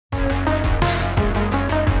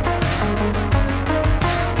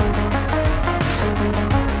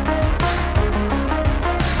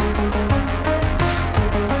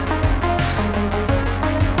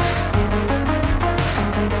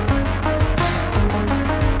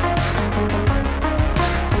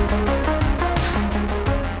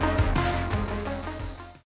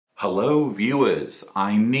viewers,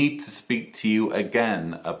 I need to speak to you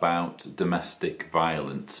again about domestic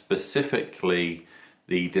violence, specifically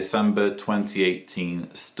the December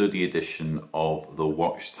 2018 study edition of The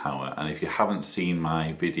Watchtower. And if you haven't seen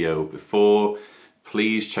my video before,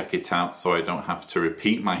 please check it out so I don't have to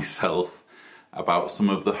repeat myself about some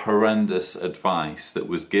of the horrendous advice that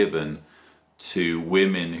was given to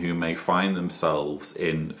women who may find themselves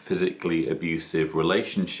in physically abusive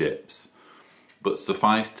relationships. But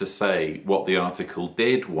suffice to say, what the article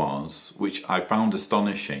did was, which I found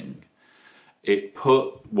astonishing, it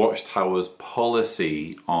put Watchtower's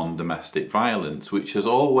policy on domestic violence, which has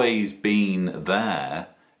always been there.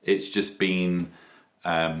 It's just been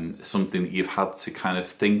something that you've had to kind of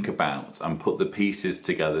think about and put the pieces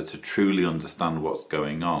together to truly understand what's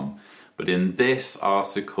going on. But in this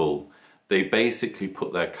article, they basically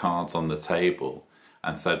put their cards on the table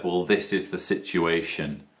and said, well, this is the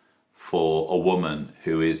situation for a woman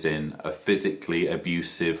who is in a physically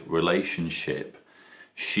abusive relationship.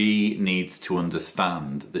 She needs to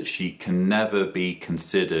understand that she can never be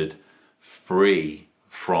considered free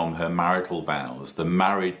from her marital vows. The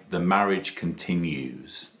marriage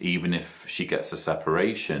continues even if she gets a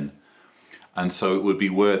separation. And so it would be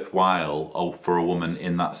worthwhile for a woman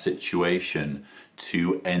in that situation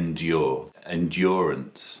to endure.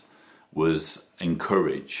 Endurance was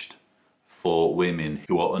encouraged for women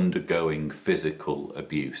who are undergoing physical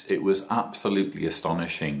abuse. It was absolutely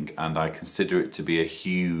astonishing, and I consider it to be a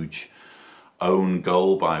huge own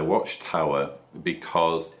goal by Watchtower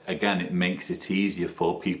because, again, it makes it easier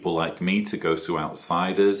for people like me to go to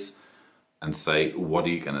outsiders and say, what are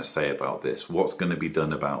you going to say about this? What's going to be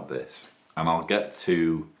done about this? And I'll get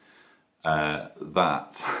to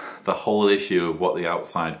that, the whole issue of what the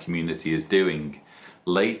outside community is doing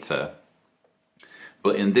later.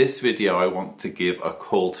 But in this video, I want to give a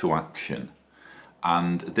call to action.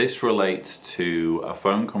 And this relates to a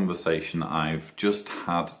phone conversation I've just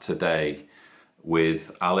had today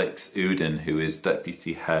with Alex Uden, who is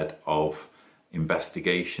Deputy Head of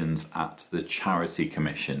Investigations at the Charity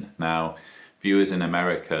Commission. Now, viewers in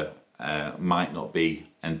America might not be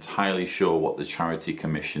entirely sure what the Charity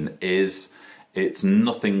Commission is. It's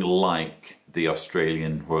nothing like the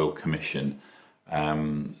Australian Royal Commission.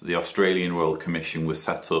 The Australian Royal Commission was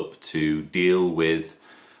set up to deal with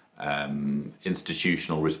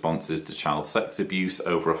institutional responses to child sex abuse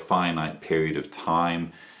over a finite period of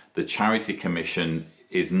time. The Charity Commission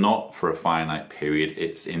is not for a finite period,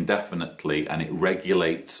 it's indefinitely, and it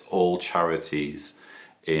regulates all charities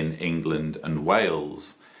in England and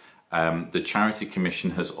Wales. The Charity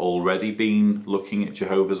Commission has already been looking at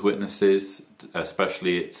Jehovah's Witnesses,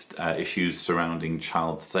 especially its issues surrounding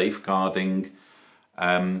child safeguarding.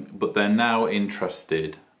 But they're now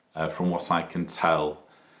interested, from what I can tell,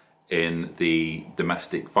 in the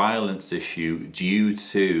domestic violence issue due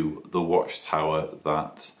to the Watchtower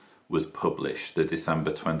that was published, the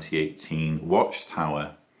December 2018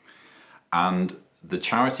 Watchtower. And the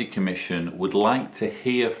Charity Commission would like to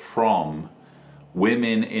hear from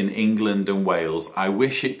women in England and Wales. I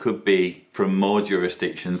wish it could be from more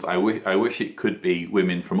jurisdictions. I wish it could be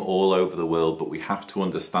women from all over the world, but we have to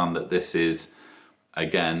understand that this is,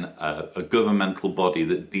 again, a governmental body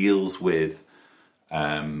that deals with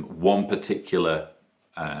one particular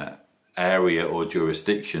area or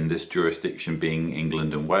jurisdiction, this jurisdiction being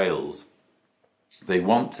England and Wales. They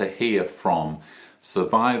want to hear from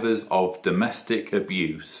survivors of domestic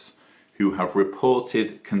abuse who have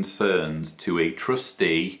reported concerns to a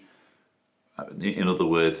trustee, in other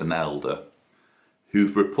words, an elder,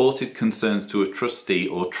 who've reported concerns to a trustee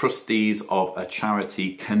or trustees of a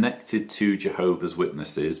charity connected to Jehovah's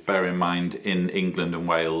Witnesses. Bear in mind, in England and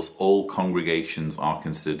Wales, all congregations are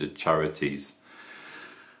considered charities,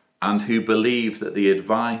 and who believe that the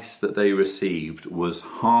advice that they received was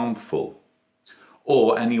harmful,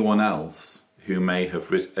 or anyone else who may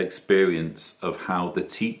have experience of how the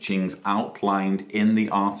teachings outlined in the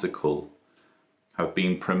article have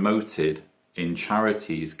been promoted in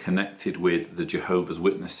charities connected with the Jehovah's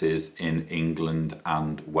Witnesses in England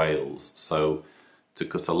and Wales. So, to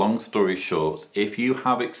cut a long story short, if you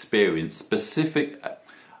have experience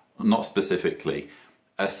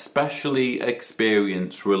especially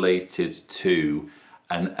experience related to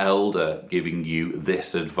an elder giving you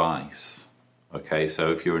this advice, okay,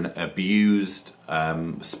 so if you're an abused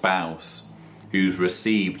spouse who's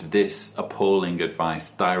received this appalling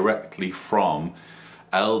advice directly from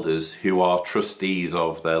elders who are trustees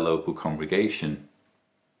of their local congregation,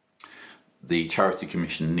 the Charity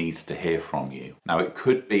Commission needs to hear from you. Now, it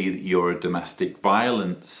could be that you're a domestic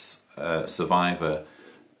violence survivor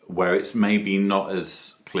where it's maybe not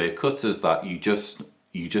as clear cut as that. You just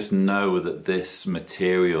you just know that this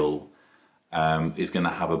material is going to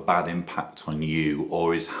have a bad impact on you,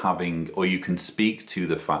 or you can speak to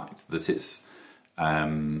the fact that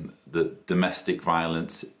that domestic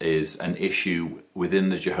violence is an issue within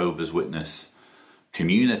the Jehovah's Witness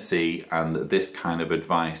community, and that this kind of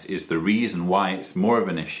advice is the reason why it's more of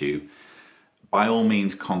an issue, by all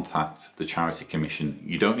means contact the Charity Commission.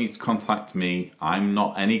 You don't need to contact me. I'm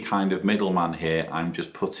not any kind of middleman here. I'm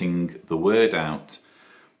just putting the word out.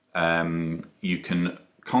 You can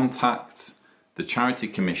contact the Charity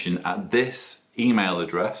Commission at this email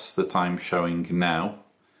address that I'm showing now.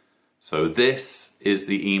 So this is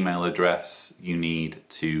the email address you need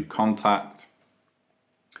to contact.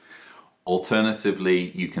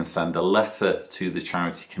 Alternatively, you can send a letter to the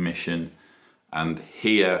Charity Commission, and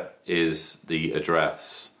here is the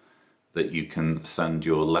address that you can send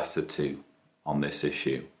your letter to on this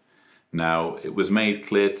issue. Now, it was made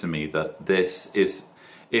clear to me that this is,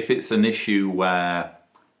 if it's an issue where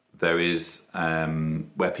there is,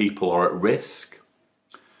 where people are at risk,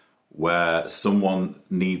 where someone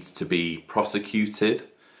needs to be prosecuted,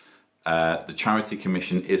 the Charity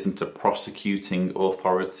Commission isn't a prosecuting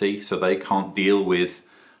authority, so they can't deal with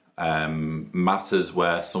matters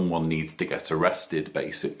where someone needs to get arrested,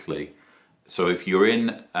 basically. So if you're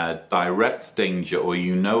in direct danger, or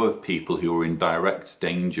you know of people who are in direct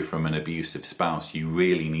danger from an abusive spouse, you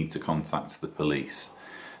really need to contact the police.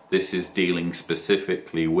 This is dealing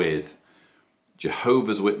specifically with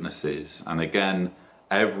Jehovah's Witnesses, and again,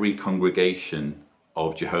 every congregation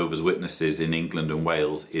of Jehovah's Witnesses in England and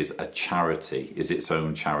Wales is a charity, is its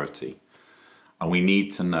own charity. And we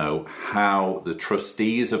need to know how the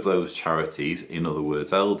trustees of those charities, in other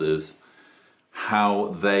words elders,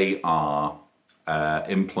 how they are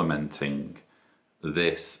implementing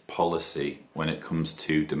this policy when it comes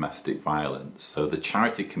to domestic violence. So the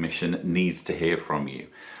Charity Commission needs to hear from you.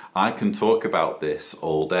 I can talk about this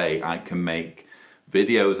all day. I can make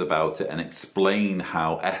videos about it and explain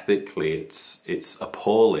how ethically it's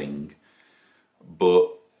appalling, but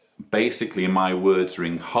basically my words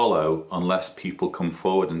ring hollow unless people come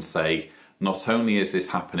forward and say, not only is this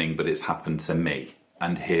happening, but it's happened to me,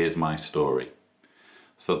 and here's my story.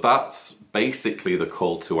 So that's basically the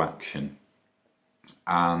call to action.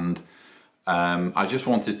 And I just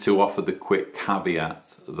wanted to offer the quick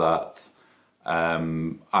caveat that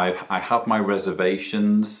I have my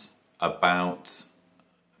reservations about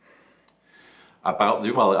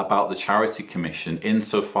the Charity Commission,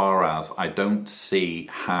 insofar as I don't see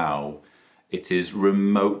how it is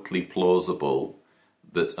remotely plausible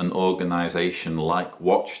that an organisation like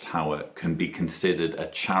Watchtower can be considered a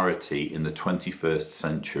charity in the 21st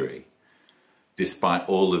century, despite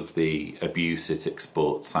all of the abuse it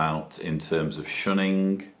exports out in terms of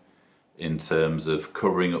shunning, in terms of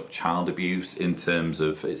covering up child abuse, in terms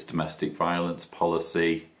of its domestic violence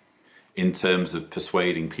policy, in terms of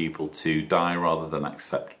persuading people to die rather than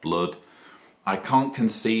accept blood. I can't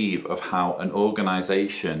conceive of how an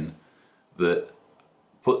organisation that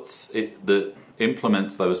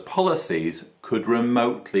implements those policies could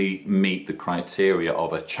remotely meet the criteria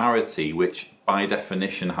of a charity, which by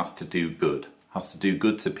definition has to do good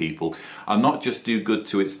to people, and not just do good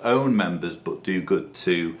to its own members, but do good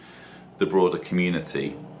to the broader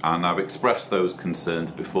community. And I've expressed those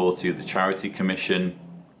concerns before to the Charity Commission.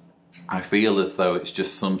 I feel as though it's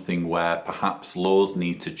just something where perhaps laws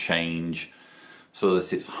need to change so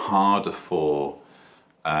that it's harder for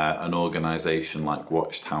an organisation like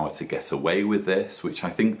Watchtower to get away with this, which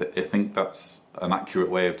I think that's an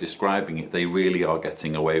accurate way of describing it. They really are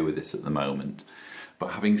getting away with this at the moment.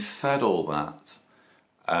 But having said all that,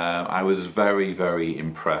 I was very, very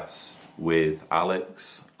impressed with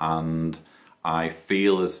Alex, and I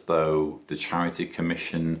feel as though the Charity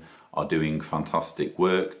Commission are doing fantastic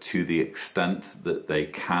work to the extent that they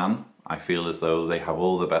can. I feel as though they have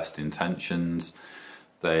all the best intentions.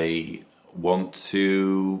 They want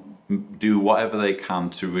to do whatever they can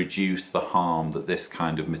to reduce the harm that this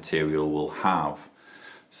kind of material will have.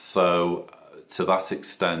 So to that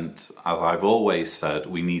extent, as I've always said,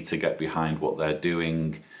 we need to get behind what they're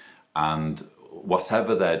doing, and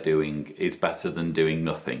whatever they're doing is better than doing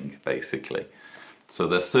nothing, basically. So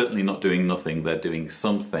they're certainly not doing nothing, they're doing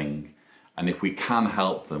something, and if we can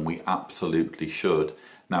help them, we absolutely should.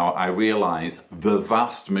 Now, I realise the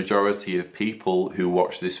vast majority of people who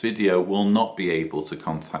watch this video will not be able to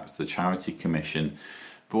contact the Charity Commission,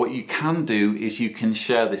 but what you can do is you can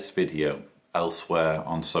share this video elsewhere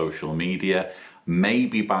on social media.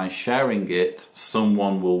 Maybe by sharing it,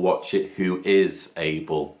 someone will watch it who is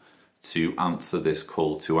able to answer this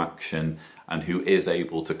call to action and who is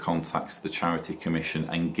able to contact the Charity Commission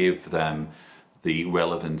and give them the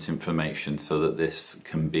relevant information so that this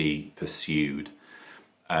can be pursued.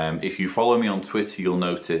 If you follow me on Twitter, you'll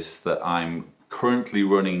notice that I'm currently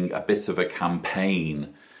running a bit of a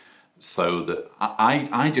campaign so that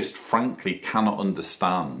I just frankly cannot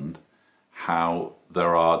understand how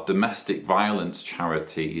there are domestic violence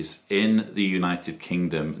charities in the United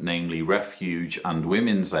Kingdom, namely Refuge and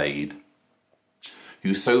Women's Aid,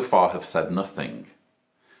 who so far have said nothing.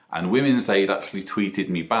 And Women's Aid actually tweeted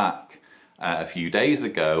me back a few days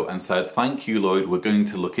ago and said, "Thank you, Lloyd, we're going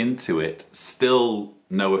to look into it." Still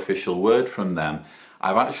no official word from them.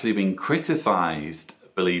 I've actually been criticised,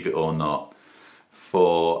 believe it or not,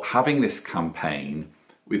 for having this campaign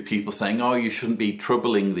with people saying, "Oh, you shouldn't be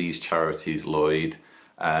troubling these charities, Lloyd.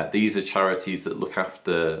 These are charities that look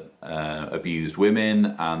after abused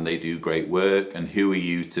women and they do great work, and who are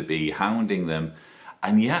you to be hounding them?"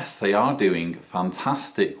 And yes, they are doing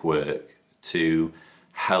fantastic work to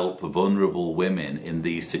help vulnerable women in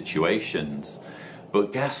these situations.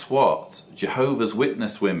 But guess what? Jehovah's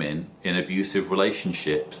Witness women in abusive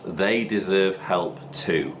relationships, they deserve help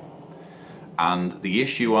too. And the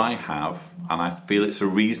issue I have, and I feel it's a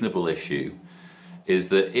reasonable issue, is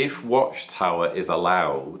that if Watchtower is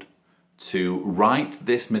allowed to write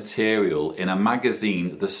this material in a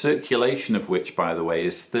magazine, the circulation of which, by the way,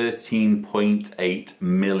 is 13.8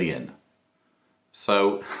 million.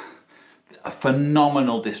 So a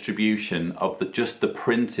phenomenal distribution of just the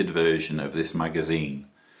printed version of this magazine.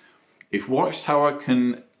 If Watchtower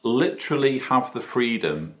can literally have the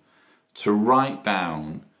freedom to write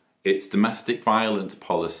down its domestic violence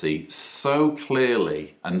policy so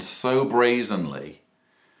clearly and so brazenly,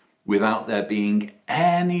 without there being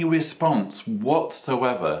any response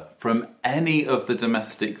whatsoever from any of the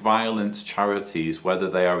domestic violence charities, whether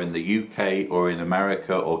they are in the UK or in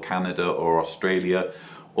America or Canada or Australia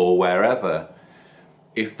or wherever,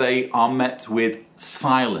 if they are met with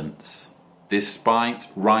silence despite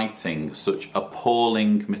writing such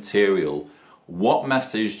appalling material, what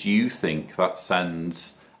message do you think that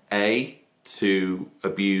sends, A, to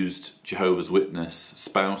abused Jehovah's Witness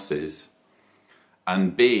spouses,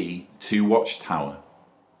 and B, to Watchtower?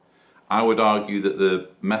 I would argue that the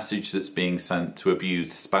message that's being sent to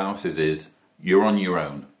abused spouses is, you're on your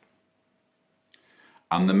own.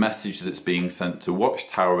 And the message that's being sent to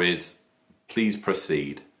Watchtower is, please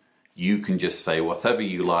proceed. You can just say whatever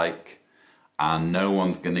you like and no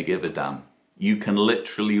one's going to give a damn. You can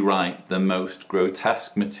literally write the most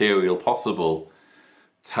grotesque material possible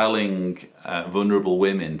telling vulnerable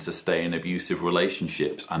women to stay in abusive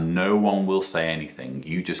relationships and no one will say anything.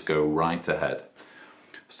 You just go right ahead.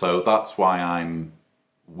 So that's why I'm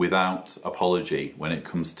without apology when it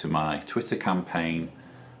comes to my Twitter campaign.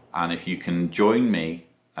 And if you can join me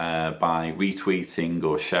by retweeting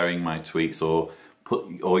or sharing my tweets or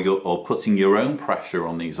putting your own pressure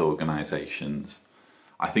on these organisations,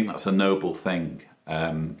 I think that's a noble thing.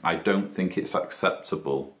 I don't think it's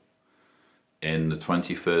acceptable in the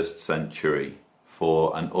 21st century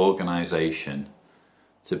for an organisation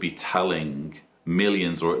to be telling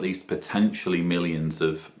millions, or at least potentially millions,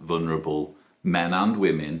 of vulnerable men and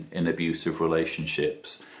women in abusive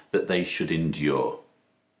relationships that they should endure,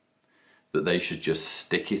 that they should just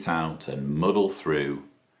stick it out and muddle through,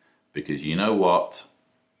 because you know what?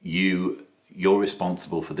 You're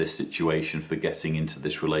responsible for this situation, for getting into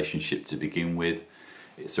this relationship to begin with.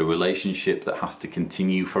 It's a relationship that has to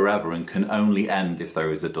continue forever and can only end if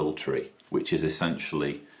there is adultery, which is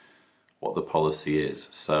essentially what the policy is.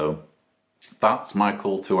 So that's my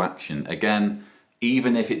call to action. Again,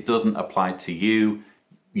 even if it doesn't apply to you,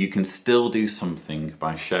 you can still do something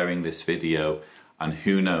by sharing this video, and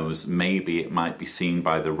who knows, maybe it might be seen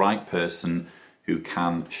by the right person who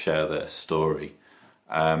can share their story.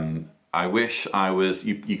 I wish I was,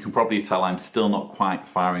 you can probably tell I'm still not quite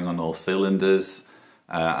firing on all cylinders.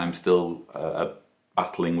 I'm still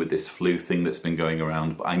battling with this flu thing that's been going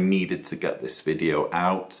around, but I needed to get this video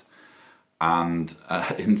out. And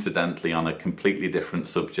incidentally, on a completely different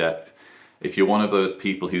subject, if you're one of those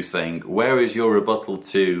people who's saying, where is your rebuttal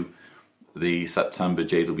to the September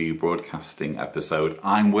JW Broadcasting episode?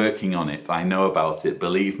 I'm working on it. I know about it.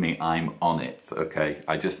 Believe me, I'm on it. Okay,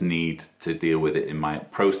 I just need to deal with it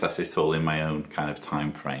process it all in my own kind of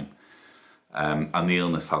time frame. And the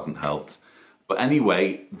illness hasn't helped. But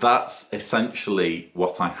anyway, that's essentially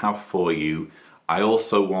what I have for you. I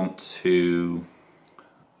also want to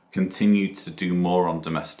continue to do more on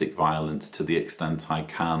domestic violence to the extent I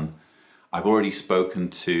can. I've already spoken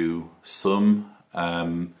to some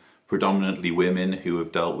predominantly women who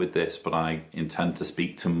have dealt with this, but I intend to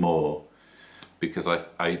speak to more. because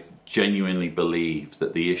I genuinely believe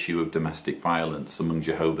that the issue of domestic violence among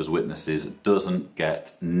Jehovah's Witnesses doesn't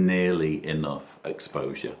get nearly enough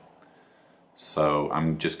exposure. So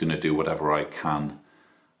I'm just going to do whatever I can.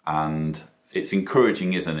 And it's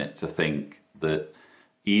encouraging, isn't it, to think that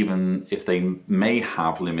even if they may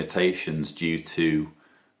have limitations due to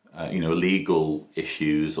legal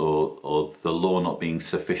issues or the law not being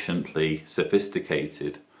sufficiently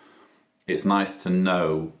sophisticated, it's nice to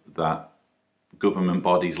know that government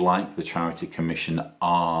bodies like the Charity Commission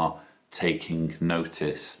are taking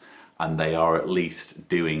notice, and they are at least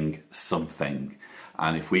doing something.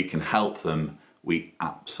 And if we can help them, we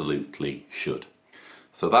absolutely should.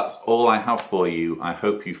 So that's all I have for you. I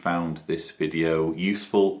hope you found this video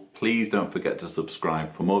useful. Please don't forget to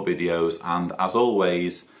subscribe for more videos, and as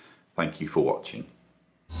always, thank you for watching.